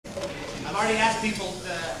I've already asked people,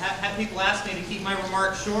 had people ask me to keep my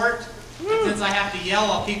remarks short. Since I have to yell,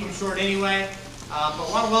 I'll keep them short anyway. But I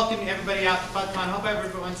want to welcome everybody out to FUDCon. Hope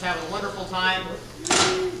everyone's having a wonderful time.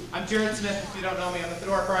 I'm Jared Smith, if you don't know me. I'm the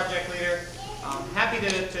Fedora project leader. Happy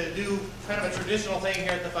to do kind of a traditional thing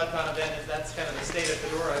here at the FUDCon event, as that's kind of the State of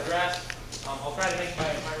Fedora address. I'll try to make my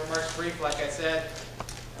remarks brief, like I said.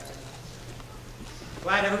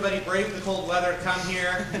 Glad everybody braved the cold weather to come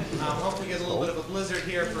here. Hopefully get a little bit of a blizzard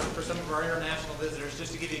here for some of our international visitors,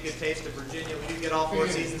 just to give you a good taste of Virginia. We do get all 4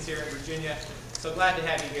 seasons here in Virginia, so glad to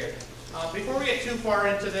have you here. Before we get too far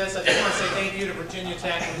into this, I just want to say thank you to Virginia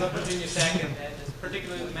Tech. We love Virginia Tech, and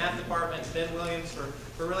particularly the math department, Ben Williams,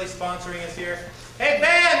 for really sponsoring us here. Hey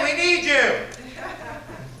Ben, we need you!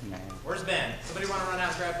 Where's Ben? Somebody want to run out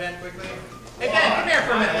and grab Ben quickly? Hey Ben, come here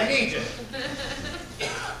for a minute, we need you.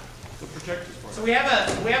 So we have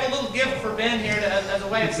a little gift for Ben here as a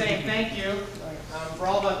way of saying thank you for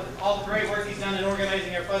all the great work he's done in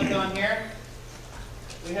organizing our FUDCon here.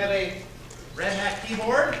 We have a Red Hat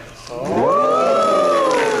keyboard.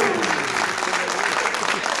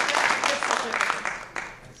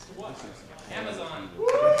 Amazon.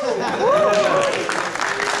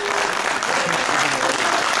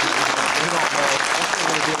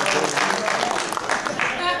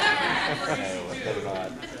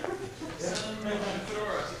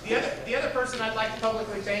 The other person I'd like to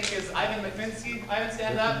publicly thank is Ivan McMinsky. Ivan,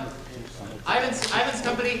 stand up. Ivan's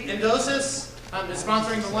company, Endosis, is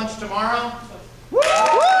sponsoring the lunch tomorrow. We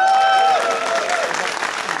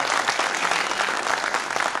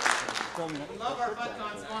love our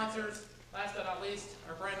FUDCon sponsors. Last but not least,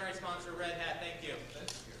 our primary sponsor, Red Hat. Thank you.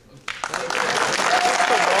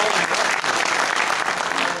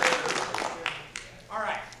 All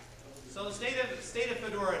right. So the state of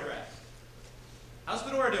Fedora address. How's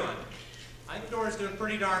Fedora doing? I think Fedora's doing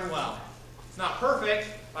pretty darn well. It's not perfect,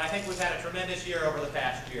 but I think we've had a tremendous year over the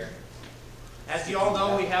past year. As you all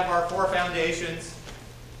know, we have our 4 foundations: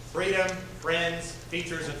 freedom, friends,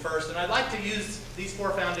 features, and first. And I'd like to use these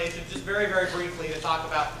 4 foundations just very, very briefly to talk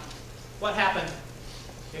about what happened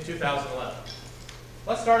in 2011.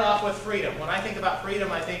 Let's start off with freedom. When I think about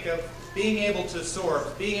freedom, I think of being able to soar,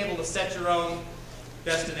 being able to set your own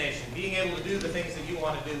destination, being able to do the things that you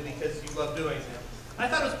want to do because you love doing them. I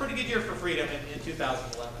thought it was a pretty good year for freedom in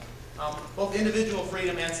 2011. Both individual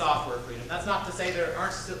freedom and software freedom. That's not to say there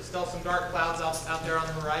aren't still some dark clouds out there on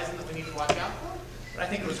the horizon that we need to watch out for, but I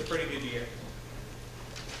think it was a pretty good year.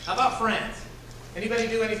 How about friends? Anybody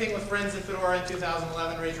do anything with friends in Fedora in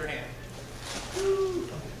 2011? Raise your hand.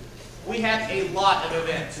 We had a lot of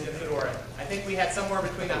events in Fedora. I think we had somewhere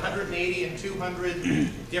between 180 and 200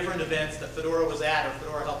 different events that Fedora was at, or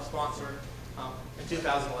Fedora helped sponsor in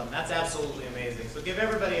 2011. That's absolutely amazing. So give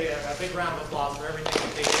everybody a big round of applause for everything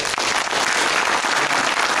that they did.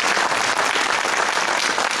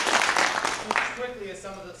 Just quickly, as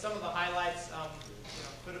some of the highlights,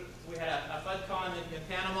 we had a FUDCon in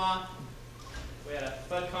Panama. We had a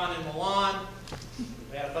FUDCon in Milan.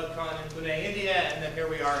 We had a FUDCon in Pune, India, and then here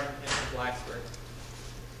we are in Blacksburg.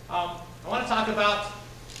 I want to talk about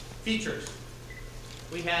features.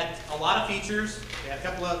 We had a lot of features. We had a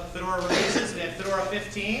couple of Fedora releases. We had Fedora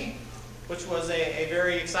 15, which was a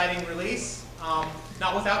very exciting release.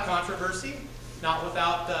 Not without controversy, not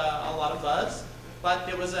without a lot of buzz, but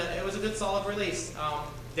it was a good solid release.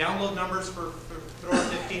 Download numbers for Fedora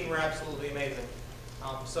 15 were absolutely amazing.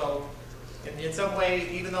 So in some way,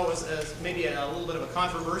 even though it was maybe a little bit of a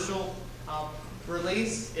controversial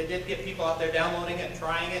release, it did get people out there downloading it and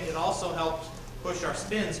trying it. It also helped push our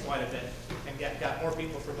spins quite a bit and got more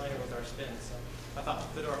people familiar with our spins. So I thought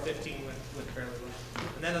Fedora 15 went fairly well.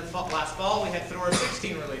 And then last fall, we had Fedora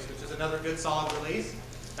 16 release, which is another good solid release.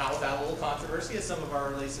 Not without a little controversy, as some of our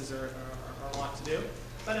releases are wont to do,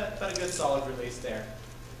 but a good solid release there.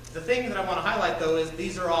 The thing that I want to highlight, though, is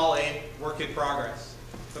these are all a work in progress.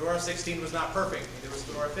 Fedora 16 was not perfect. Neither was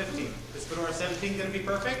Fedora 15. Is Fedora 17 going to be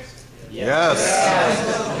perfect? Yes.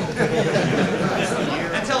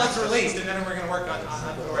 Until it's released, and then we're going to work on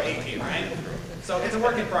Fedora 18, right? So it's a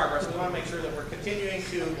work in progress. We want to make sure that we're continuing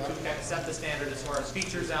to kind of set the standard as far as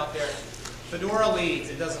features out there. Fedora leads,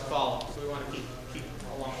 it doesn't follow. So we want to keep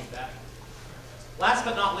along with that. Last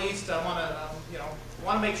but not least, I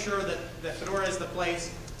want to make sure that Fedora is the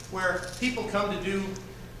place where people come to do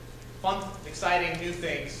fun, exciting new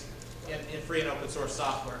things in free and open source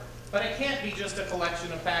software. But it can't be just a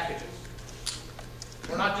collection of packages.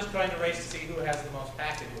 We're not just trying to race to see who has the most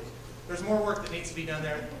packages. There's more work that needs to be done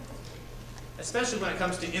there, especially when it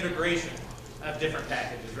comes to integration of different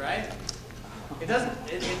packages, right? It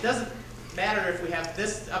doesn't matter if we have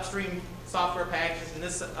this upstream software packages and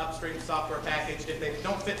this upstream software package, if they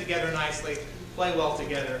don't fit together nicely, play well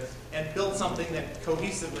together, and build something that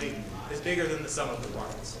cohesively is bigger than the sum of the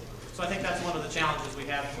parts. So I think that's one of the challenges we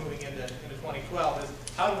have moving into 2012 is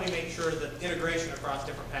how do we make sure that integration across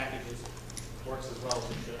different packages works as well as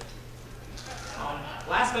it should.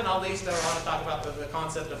 Last but not least, I want to talk about the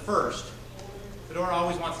concept of first. Fedora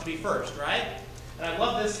always wants to be first, right? And I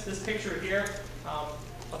love this picture here.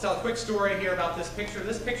 I'll tell a quick story here about this picture.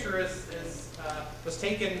 This picture was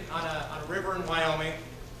taken on a river in Wyoming.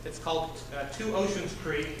 It's called Two Oceans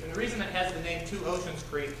Creek. And the reason it has the name Two Oceans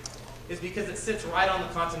Creek is because it sits right on the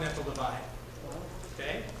Continental Divide.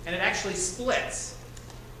 Okay? And it actually splits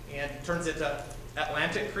and turns into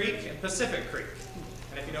Atlantic Creek and Pacific Creek.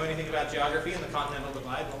 And if you know anything about geography and the Continental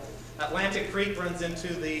Divide, well, Atlantic Creek runs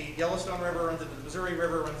into the Yellowstone River, runs into the Missouri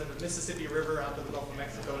River, runs into the Mississippi River, out to the Gulf of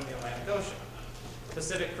Mexico and the Atlantic Ocean.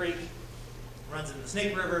 Pacific Creek runs into the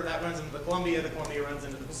Snake River, that runs into the Columbia runs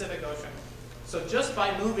into the Pacific Ocean. So just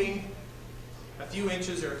by moving a few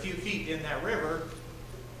inches or a few feet in that river,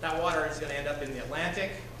 that water is going to end up in the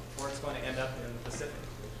Atlantic or it's going to end up in the Pacific.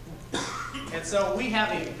 And so we have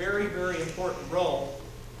a very, very important role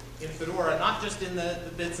in Fedora, not just in the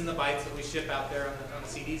bits and the bytes that we ship out there on the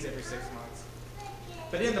CDs every 6 months,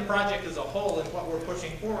 but in the project as a whole and what we're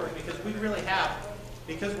pushing forward, because we really have,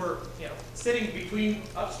 because we're sitting between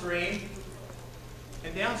upstream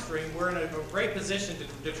and downstream, we're in a great position to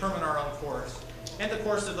determine our own course and the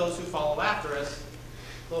course of those who follow after us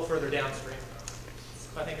a little further downstream.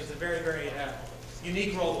 I think it's a very, very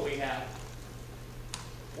unique role that we have.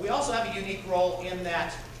 We also have a unique role in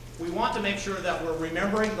that we want to make sure that we're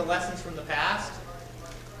remembering the lessons from the past,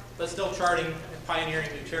 but still charting and pioneering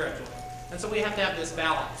new territory. And so we have to have this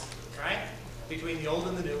balance, right, between the old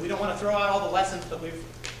and the new. We don't want to throw out all the lessons that we've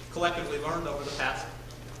collectively learned over the past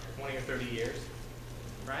 20 or 30 years,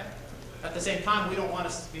 right? At the same time, we don't want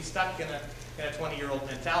to be stuck in a 20-year-old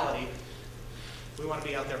mentality. We want to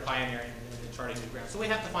be out there pioneering and charting new ground. So we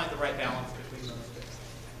have to find the right balance between those two.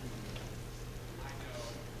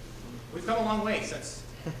 We've come a long way since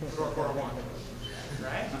Fedora Core 1,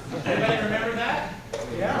 right? Everybody remember that?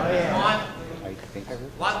 Yeah.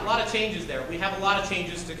 A lot of changes there. We have a lot of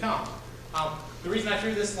changes to come. The reason I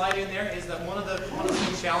threw this slide in there is that one of the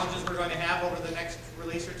big challenges we're going to have over the next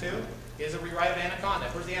release or two is a rewrite of Anaconda.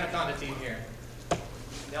 Where's the Anaconda team here?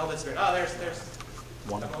 Oh, there's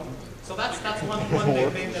one. So that's one big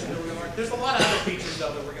thing that we're going to learn. There's a lot of other features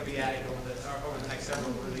though that we're going to be adding over the next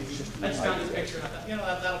several releases. I just found this picture and I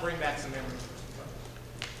thought, that'll bring back some memories.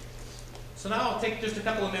 So now I'll take just a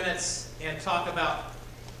couple of minutes and talk about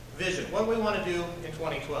vision. What do we want to do in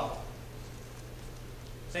 2012?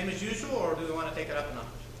 Same as usual, or do we want to take it up a notch?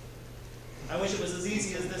 I wish it was as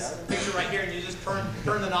easy as this picture right here, and you just turn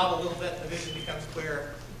the knob a little bit, and the vision becomes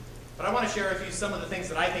clearer. But I want to share with you some of the things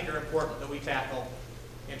that I think are important that we tackle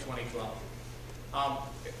in 2012.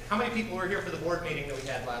 How many people were here for the board meeting that we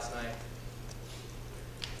had last night?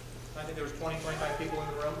 I think there was 20, 25 people in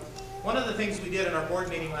the room. One of the things we did in our board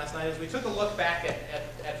meeting last night is we took a look back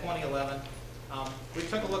at 2011. We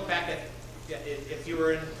took a look back at, if you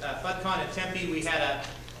were in FUDCon at Tempe, we had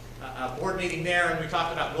a board meeting there, and we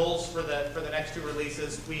talked about goals for the next two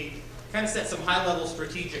releases. We kind of set some high-level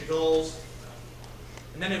strategic goals,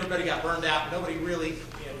 and then everybody got burned out. Nobody really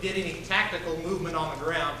did any tactical movement on the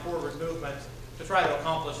ground, forward movement, to try to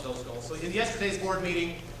accomplish those goals. So in yesterday's board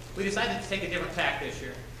meeting, we decided to take a different tack this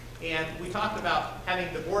year. And we talked about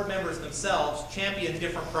having the board members themselves champion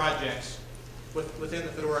different projects within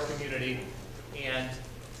the Fedora community. And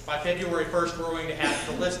by February 1st, we're going to have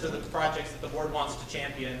the list of the projects that the board wants to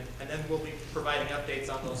champion, and then we'll be providing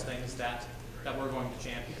updates on those things that we're going to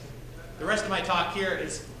champion. The rest of my talk here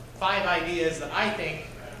is 5 ideas that I think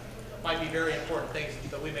might be very important things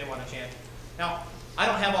that we may want to champion. Now, I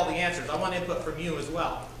don't have all the answers. I want input from you as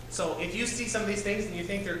well. So if you see some of these things and you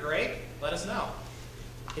think they're great, let us know.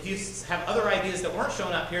 If you have other ideas that weren't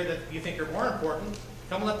shown up here that you think are more important,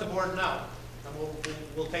 come let the board know. And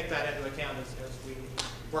we'll take that into account as we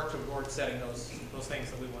work towards setting those things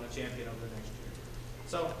that we want to champion over the next year.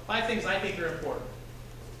 So 5 things I think are important.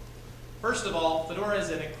 First of all, Fedora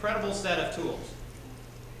is an incredible set of tools.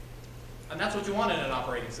 And that's what you want in an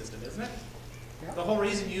operating system, isn't it? Yeah. The whole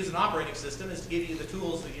reason you use an operating system is to give you the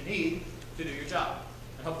tools that you need to do your job.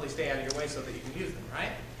 And hopefully stay out of your way so that you can use them,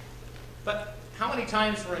 right? But how many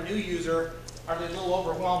times for a new user are they a little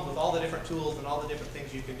overwhelmed with all the different tools and all the different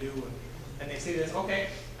things you can do? And they see this, okay,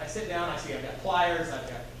 I sit down, I see I've got pliers, I've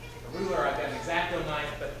got a ruler, I've got an X-Acto knife,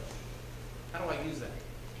 but how do I use that?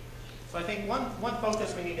 So I think one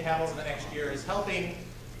focus we need to have over the next year is helping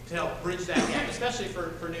to help bridge that gap, especially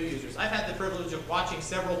for new users. I've had the privilege of watching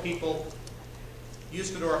several people use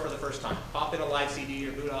Fedora for the first time. Pop in a live CD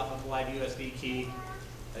or boot off of a live USB key.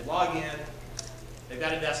 They log in, they've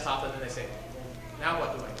got a desktop, and then they say, now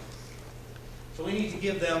what do I do? So we need to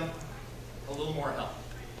give them a little more help.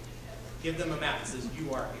 Give them a map that says,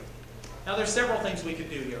 you are here. Now there's several things we could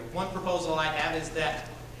do here. One proposal I have is that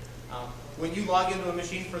when you log into a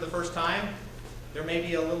machine for the first time, there may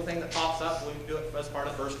be a little thing that pops up. We can do it as part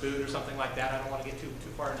of first boot or something like that. I don't want to get too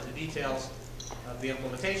far into the details of the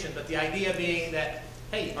implementation, but the idea being that,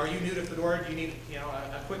 hey, are you new to Fedora? Do you need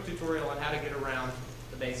a quick tutorial on how to get around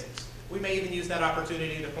the basics? We may even use that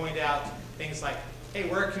opportunity to point out things like, hey,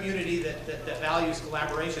 we're a community that values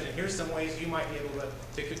collaboration, and here's some ways you might be able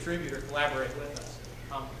to contribute or collaborate with us.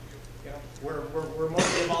 We're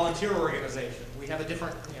mostly a volunteer organization. We have a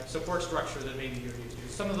different support structure than maybe you're used to.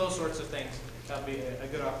 Some of those sorts of things, that would be a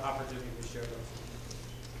good opportunity to share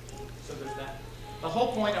those. So there's that. The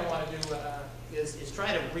whole point I want to do is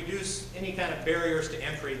try to reduce any kind of barriers to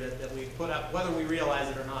entry that we put up, whether we realize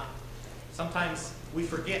it or not. Sometimes we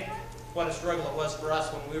forget what a struggle it was for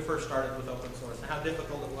us when we first started with open source, and how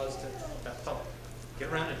difficult it was to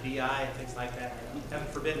get around to DI and things like that. Heaven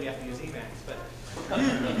forbid we have to use Emacs, but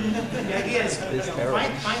the idea is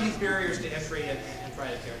find these barriers to entry and try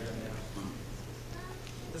to tear them down.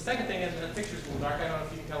 The second thing is, the picture's a little dark. I don't know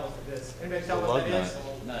if you can tell what it is. Anybody tell what that is?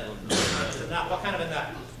 Nut. It's a nut. What kind of a nut?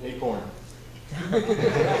 Acorn.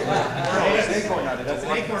 It's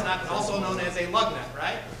an acorn nut, also known as a lug nut,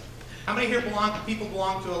 right? How many here people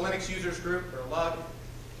belong to a Linux users group or a lug?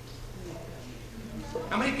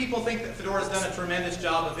 How many people think that Fedora's done a tremendous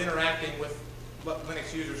job of interacting with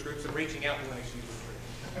Linux users groups and reaching out to Linux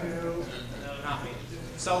users groups? No, not me.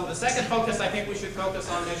 So the second focus I think we should focus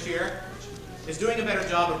on this year is doing a better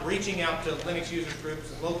job of reaching out to Linux users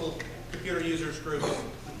groups and local computer users groups.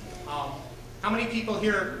 How many people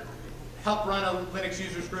here help run a Linux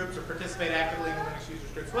users groups or participate actively in Linux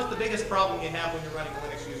users groups? What's the biggest problem you have when you're running a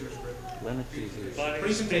Linux users group? Linux users. Finding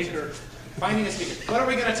a speaker. Finding a speaker. What are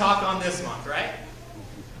we going to talk on this month, right?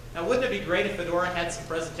 Now, wouldn't it be great if Fedora had some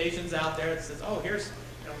presentations out there that says, oh, here's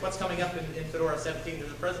what's coming up in Fedora 17.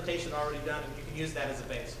 There's a presentation already done, and you can use that as a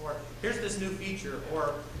base. Or here's this new feature.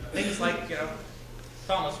 Or things like,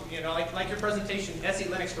 Thomas, like your presentation, SE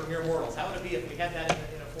Linux for Mere Mortals. How would it be if we had that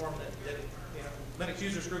in a form that Linux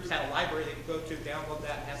users groups had a library they could go to, download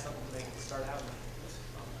that, and have something they can start out with.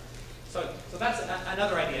 So that's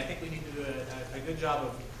another idea. I think we need to do a good job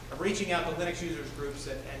of reaching out to Linux users groups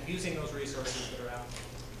and using those resources that are out.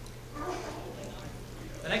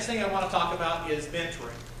 The next thing I want to talk about is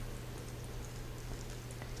mentoring.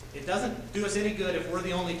 It doesn't do us any good if we're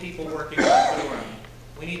the only people working on Fedora.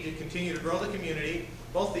 We need to continue to grow the community,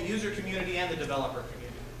 both the user community and the developer community.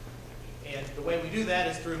 And the way we do that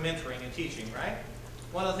is through mentoring and teaching, right?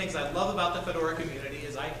 One of the things I love about the Fedora community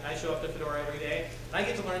is I show up to Fedora every day, and I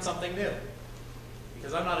get to learn something new.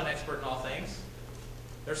 Because I'm not an expert in all things.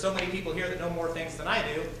 There's so many people here that know more things than I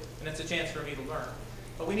do, and it's a chance for me to learn.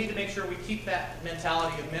 But we need to make sure we keep that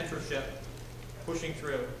mentality of mentorship pushing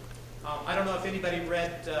through. I don't know if anybody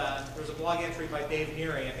read, there was a blog entry by Dave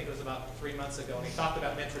Neary, I think it was about 3 months ago, and he talked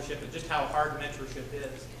about mentorship and just how hard mentorship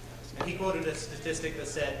is. And he quoted a statistic that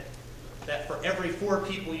said that for every 4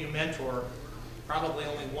 people you mentor, probably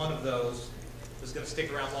only one of those is going to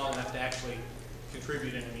stick around long enough to actually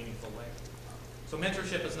contribute in a meaningful way. So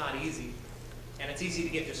mentorship is not easy, and it's easy to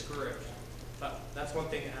get discouraged. But that's one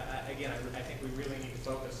thing, again, I think we really need to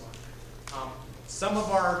focus on. Some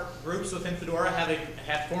of our groups within Fedora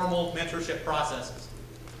have formal mentorship processes.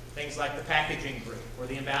 Things like the packaging group or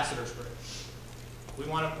the ambassadors group. We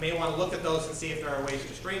may want to look at those and see if there are ways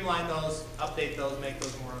to streamline those, update those, make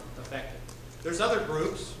those more effective. There's other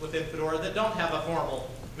groups within Fedora that don't have a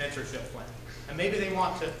formal mentorship plan. And maybe they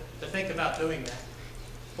want to think about doing that.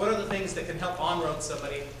 What are the things that can help on-road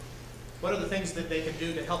somebody? What are the things that they can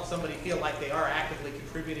do to help somebody feel like they are actively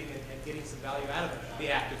contributing and getting some value out of it,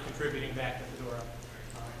 the act of contributing back to Fedora?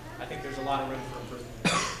 I think there's a lot of room for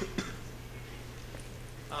improvement.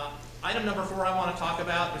 Item number 4 I want to talk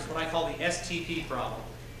about is what I call the STP problem,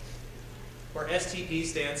 where STP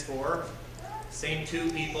stands for same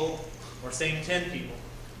 2 people or same 10 people,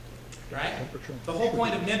 right? The whole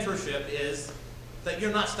point of mentorship is that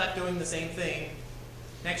you're not stuck doing the same thing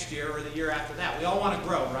next year or the year after that. We all want to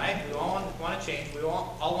grow, right? We all want to change. We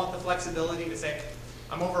all want the flexibility to say,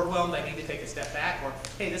 I'm overwhelmed, I need to take a step back, or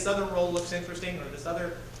hey, this other role looks interesting, or this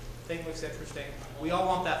other thing looks interesting. We all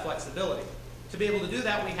want that flexibility. To be able to do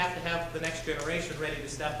that, we have to have the next generation ready to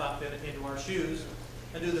step up into our shoes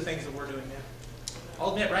and do the things that we're doing now.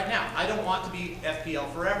 I'll admit right now, I don't want to be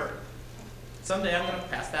FPL forever. Someday I'm going to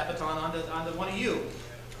pass that baton on to one of you.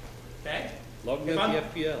 Okay? Log me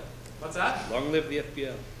up the FPL. What's that? Long live the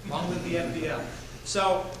FPL. Long live the FPL.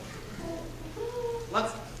 So,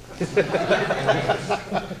 let's,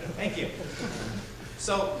 thank you.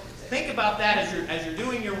 So, think about that as you're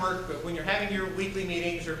doing your work, but when you're having your weekly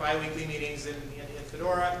meetings or bi-weekly meetings in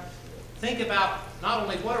Fedora, think about not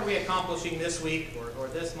only what are we accomplishing this week or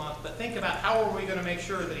this month, but think about how are we going to make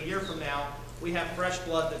sure that a year from now we have fresh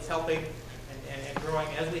blood that's helping and growing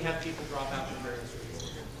as we have people drop out for various reasons.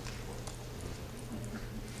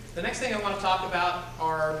 The next thing I want to talk about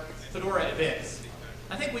are Fedora events.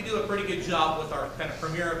 I think we do a pretty good job with our kind of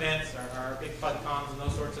premier events, our big FUDCons and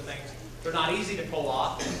those sorts of things. They're not easy to pull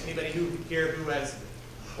off. Anybody here who has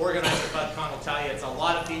organized a FUDCon will tell you it's a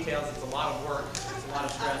lot of details, it's a lot of work, it's a lot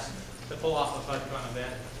of stress to pull off a FUDCon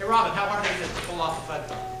event. Hey Robin, how hard is it to pull off a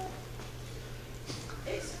FUDCon?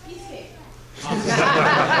 It's easy.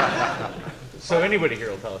 So anybody here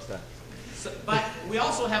will tell us that. So, but we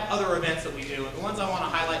also have other events that we do, and the ones I want to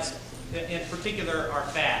highlight in particular are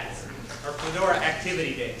FADs, or Fedora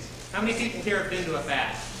Activity Days. How many people here have been to a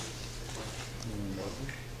FAD?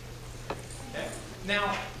 Okay.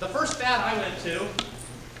 Now, the first FAD I went to,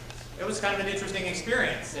 it was kind of an interesting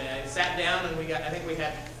experience. I sat down and I think we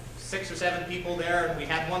had 6 or 7 people there, and we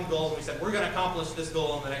had one goal, and we said, we're going to accomplish this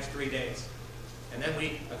goal in the next 3 days. And then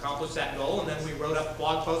we accomplished that goal, and then we wrote up a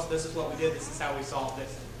blog post, this is what we did, this is how we solved it.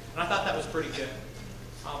 And I thought that was pretty good.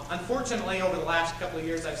 Unfortunately, over the last couple of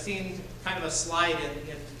years, I've seen kind of a slide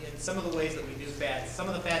in some of the ways that we do FADs. Some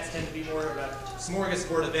of the FADs tend to be more of a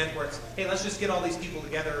smorgasbord event where it's, hey, let's just get all these people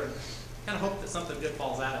together and kind of hope that something good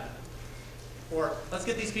falls out of it. Or, let's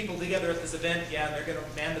get these people together at this event, yeah, and they're going to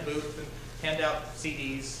man the booth and hand out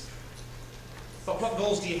CDs. But what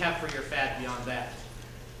goals do you have for your FAD beyond that?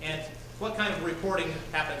 And what kind of reporting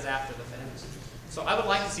happens after the FADs? So I would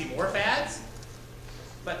like to see more FADs,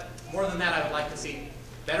 but more than that, I would like to see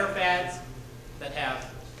better FADs that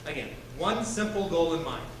have, again, one simple goal in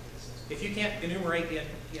mind. If you can't enumerate in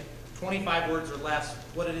 25 words or less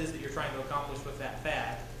what it is that you're trying to accomplish with that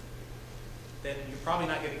FAD, then you're probably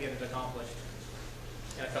not going to get it accomplished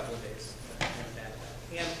in a couple of days.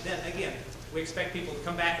 And then, again, we expect people to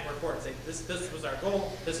come back and report and say, this was our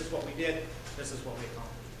goal, this is what we did, this is what we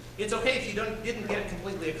accomplished. It's okay if you didn't get it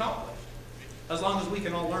completely accomplished, as long as we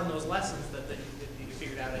can all learn those lessons that you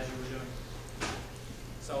figured out as you were doing.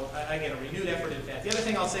 So again, a renewed effort in FADs. The other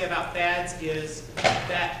thing I'll say about FADs is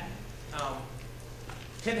that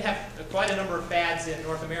tend to have quite a number of FADs in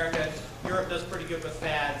North America. Europe does pretty good with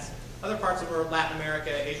FADs. Other parts of the world, Latin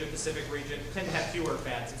America, Asia Pacific region, tend to have fewer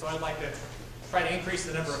FADs. And so I'd like to try to increase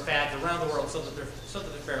the number of FADs around the world so that they're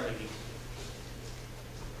fairly equal.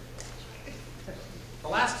 The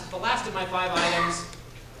last of my 5 items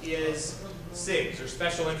is SIGs, or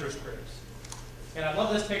special interest groups. And I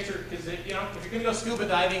love this picture because if you're going to go scuba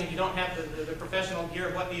diving and you don't have the professional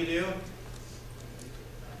gear, what do? You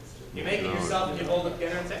make it yourself and you hold it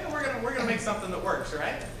together and say, oh, we're going to make something that works,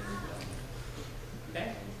 right?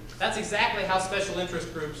 Okay? That's exactly how special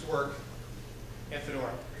interest groups work in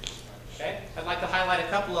Fedora. Okay? I'd like to highlight a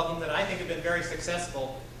couple of them that I think have been very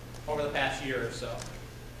successful over the past year or so.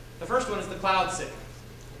 The first one is the Cloud SIG.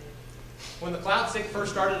 When the Cloud SIG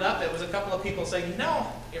first started up, it was a couple of people saying,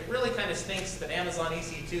 it really kind of stinks that Amazon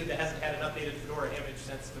EC2 that hasn't had an updated Fedora image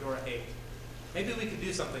since Fedora 8. Maybe we could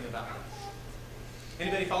do something about it.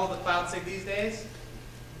 Anybody follow the Cloud SIG these days?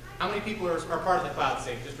 How many people are part of the Cloud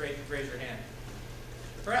SIG? Just raise your hand.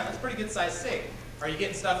 All right, that's a pretty good sized SIG. Are you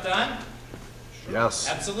getting stuff done? Yes.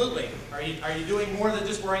 Absolutely. Are you doing more than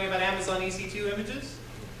just worrying about Amazon EC2 images?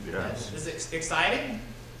 Yes. Is it exciting?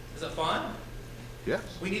 Is it fun? Yes.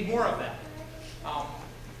 We need more of that.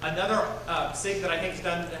 Another SIG that I think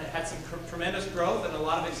has had some tremendous growth and a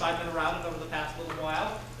lot of excitement around it over the past little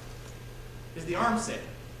while is the ARM SIG.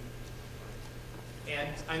 And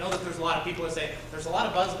I know that there's a lot of people who say, there's a lot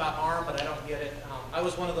of buzz about ARM, but I don't get it. I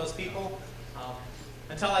was one of those people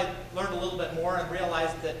until I learned a little bit more and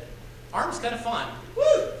realized that ARM's kind of fun.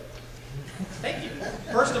 Woo! Thank you.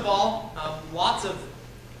 First of all, lots of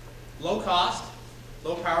low-cost,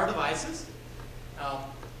 low-power devices.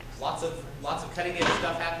 Lots of cutting-edge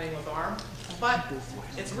stuff happening with ARM, but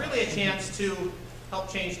it's really a chance to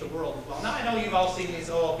help change the world as well. Now I know you've all seen these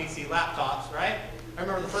OLPC laptops, right? I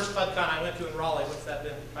remember the first FUDCon I went to in Raleigh. What's that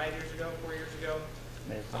been? 5 years ago? 4 years ago?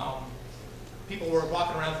 People were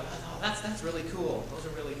walking around. Oh, that's really cool. Those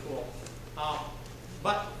are really cool.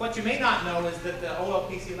 But what you may not know is that the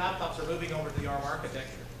OLPC laptops are moving over to the ARM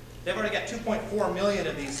architecture. They've already got 2.4 million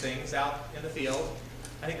of these things out in the field.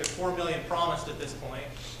 I think there's 4 million promised at this point.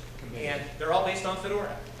 And they're all based on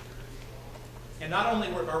Fedora. And not only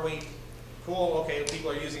are we cool, okay,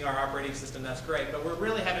 people are using our operating system, that's great, but we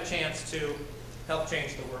really have a chance to help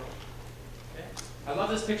change the world. I love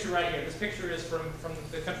this picture right here. This picture is from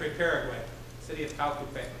the country of Paraguay, city of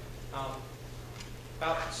Calcupe.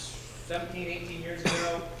 About 17, 18 years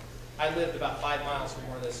ago, I lived about 5 miles from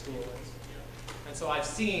where this school is. And so I've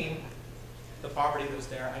seen the poverty that was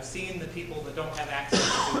there. I've seen the people that don't have access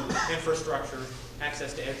to infrastructure,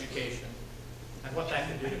 access to education, and what that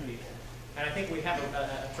can do to people. And I think we have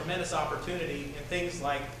a tremendous opportunity in things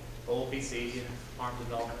like OLPC and arms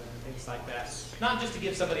development and things like that. Not just to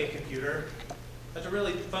give somebody a computer, but to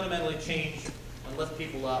really fundamentally change and lift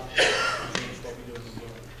people up and change what we do as a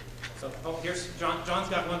world. So, oh, here's John's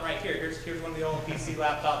got one right here. Here's one of the old PC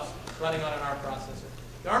laptops running on an ARM processor.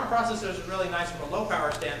 The ARM processor is really nice from a low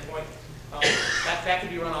power standpoint. That can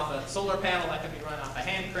be run off a solar panel, that can be run off a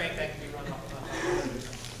hand crank, that can be run off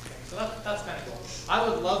so that's kind of cool. I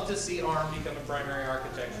would love to see ARM become a primary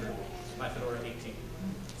architecture by Fedora 18.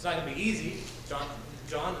 It's not going to be easy. John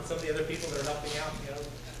and some of the other people that are helping out,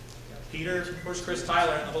 Peter, of course, Chris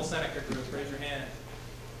Tyler and the whole Seneca group, raise your hand.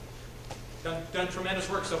 Done tremendous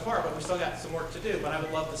work so far, but we still got some work to do. But I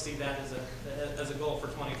would love to see that as a goal for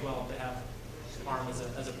 2012 to have ARM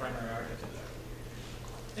as a primary architecture.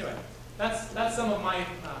 Anyway, that's some of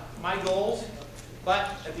my goals.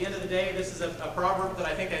 But at the end of the day, this is a proverb that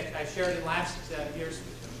I think I shared in last year's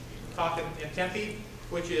talk in Tempe,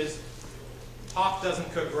 which is, talk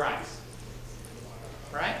doesn't cook rice.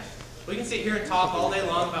 Right? We can sit here and talk all day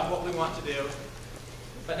long about what we want to do,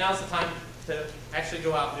 but now's the time to actually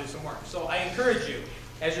go out and do some work. So I encourage you,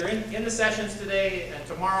 as you're in the sessions today and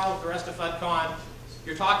tomorrow, the rest of FUDCon,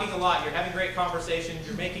 you're talking a lot, you're having great conversations,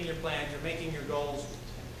 you're making your plan, you're making your goals.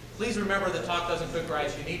 Please remember that talk doesn't cook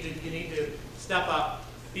rice. You need to step up,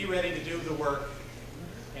 be ready to do the work,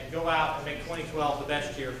 and go out and make 2012 the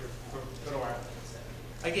best year for Fedora.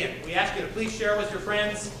 Again, we ask you to please share with your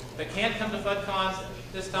friends that can't come to FUDCon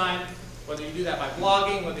this time, whether you do that by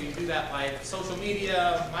blogging, whether you do that by social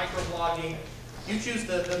media, microblogging. You choose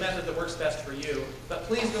the method that works best for you. But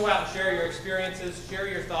please go out and share your experiences, share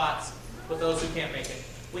your thoughts with those who can't make it.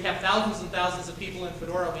 We have thousands and thousands of people in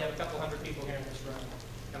Fedora. We have a couple hundred people here in this room.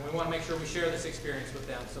 And we want to make sure we share this experience with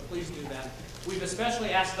them. So please do that. We've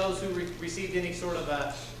especially asked those who received any sort of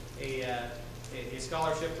a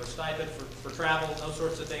scholarship or stipend for travel, those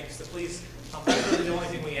sorts of things, to please, that's really the only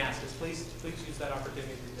thing we ask is please use that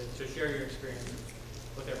opportunity to share your experience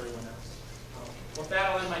with everyone else. With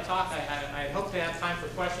that, I'll end my talk. I hope to have time for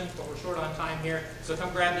questions, but we're short on time here. So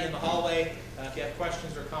come grab me in the hallway if you have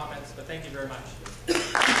questions or comments, but thank you very much.